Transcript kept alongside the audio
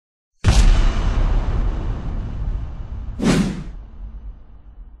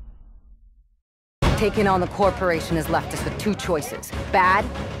Taking on the corporation has left us with two choices, bad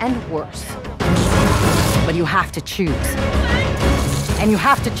and worse. But you have to choose. And you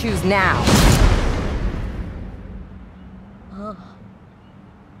have to choose now.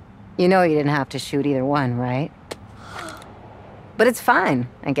 You know you didn't have to shoot either one, right? But it's fine,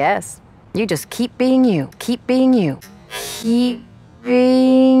 I guess. You just keep being you. Keep being you. Keep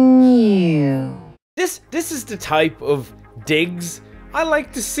being you. This is the type of digs I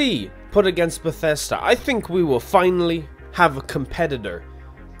like to see put against Bethesda. I think we will finally have a competitor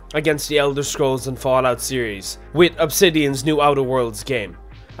against the Elder Scrolls and Fallout series with Obsidian's new Outer Worlds game.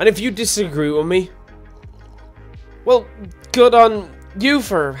 And if you disagree with me, well, good on you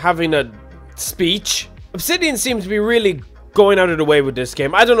for having a speech. Obsidian seems to be really going out of the way with this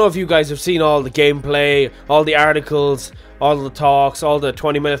game. I don't know if you guys have seen all the gameplay, all the articles, all the talks, all the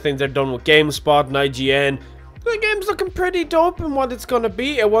 20-minute things they've done with GameSpot and IGN. The game's looking pretty dope in what it's gonna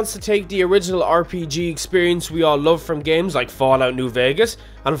be. It wants to take the original RPG experience we all love from games like Fallout New Vegas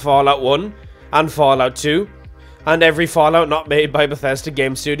and Fallout 1 and Fallout 2 and every Fallout not made by Bethesda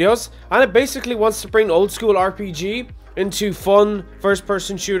Game Studios, and it basically wants to bring old school RPG into fun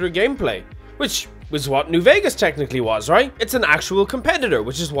first-person shooter gameplay, which was what New Vegas technically was, right? It's an actual competitor,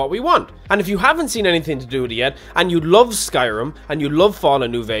 which is what we want. And if you haven't seen anything to do with it yet, and you love Skyrim, and you love Fallout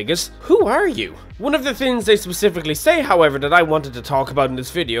New Vegas, who are you? One of the things they specifically say, however, that I wanted to talk about in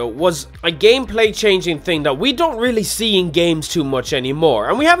this video was a gameplay changing thing that we don't really see in games too much anymore.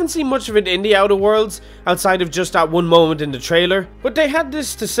 And we haven't seen much of it in the Outer Worlds, outside of just that one moment in the trailer. But they had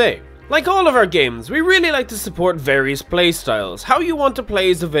this to say. Like all of our games, we really like to support various playstyles. How you want to play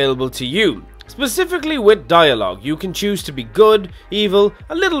is available to you. Specifically with dialogue, you can choose to be good, evil,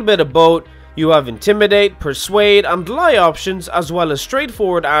 a little bit of both. You have intimidate, persuade, and lie options, as well as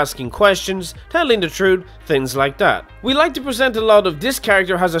straightforward asking questions, telling the truth, things like that. We like to present a lot of this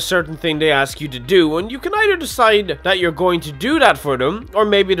character has a certain thing they ask you to do, and you can either decide that you're going to do that for them, or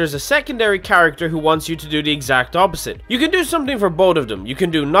maybe there's a secondary character who wants you to do the exact opposite. You can do something for both of them. You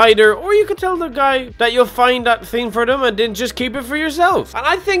can do neither, or you can tell the guy that you'll find that thing for them and then just keep it for yourself. And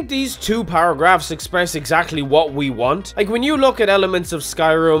I think these two paragraphs express exactly what we want. Like when you look at elements of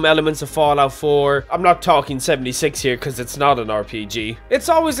Skyrim, elements of Fallout 4, I'm not talking 76 here because it's not an RPG. It's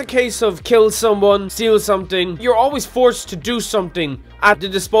always a case of kill someone, steal something. You're always forced to do something at the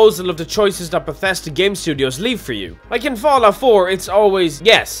disposal of the choices that Bethesda Game Studios leave for you. Like in Fallout 4, it's always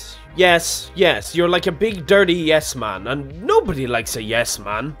yes. Yes, yes, you're like a big dirty yes man, and nobody likes a yes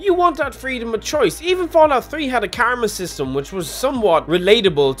man. You want that freedom of choice. Even Fallout 3 had a karma system which was somewhat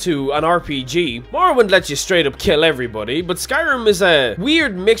relatable to an RPG. Morrowind lets you straight up kill everybody, but Skyrim is a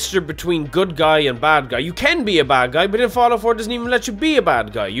weird mixture between good guy and bad guy. You can be a bad guy, but in Fallout 4 it doesn't even let you be a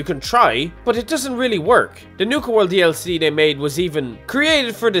bad guy. You can try, but it doesn't really work. The Nuka World DLC they made was even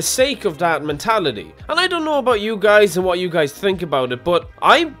created for the sake of that mentality. And I don't know about you guys and what you guys think about it, but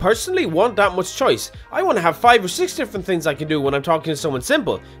I personally want that much choice. I want to have 5 or 6 different things I can do when I'm talking to someone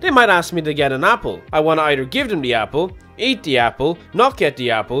simple. They might ask me to get an apple. I want to either give them the apple, eat the apple, not get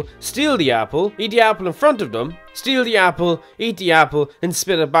the apple, steal the apple, eat the apple in front of them, steal the apple, eat the apple, and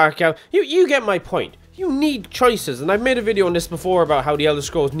spit it back out. You get my point. You need choices, and I've made a video on this before about how the Elder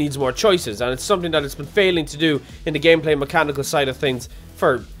Scrolls needs more choices, and it's something that it's been failing to do in the gameplay mechanical side of things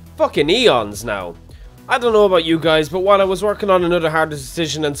for fucking eons now. I don't know about you guys, but while I was working on another hard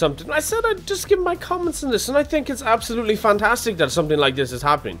decision and something, I said I'd just give my comments on this, and I think it's absolutely fantastic that something like this is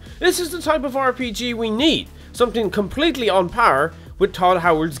happening. This is the type of RPG we need. Something completely on par with Todd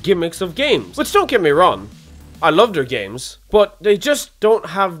Howard's gimmicks of games. Which, don't get me wrong, I love their games, but they just don't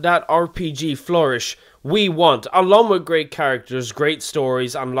have that RPG flourish we want, along with great characters, great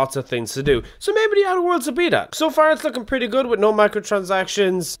stories, and lots of things to do. So maybe the Outer Worlds will be that. So far it's looking pretty good with no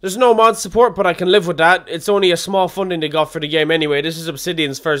microtransactions. There's no mod support, but I can live with that. It's only a small funding they got for the game anyway. This is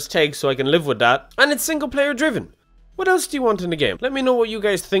Obsidian's first take, so I can live with that. And it's single player driven. What else do you want in the game? Let me know what you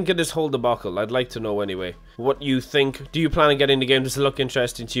guys think of this whole debacle. I'd like to know anyway. What you think. Do you plan on getting the game? Does it look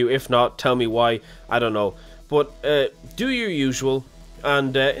interesting to you? If not, tell me why. I don't know. But do your usual.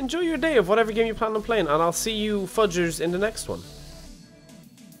 And enjoy your day of whatever game you plan on playing, and I'll see you fudgers in the next one.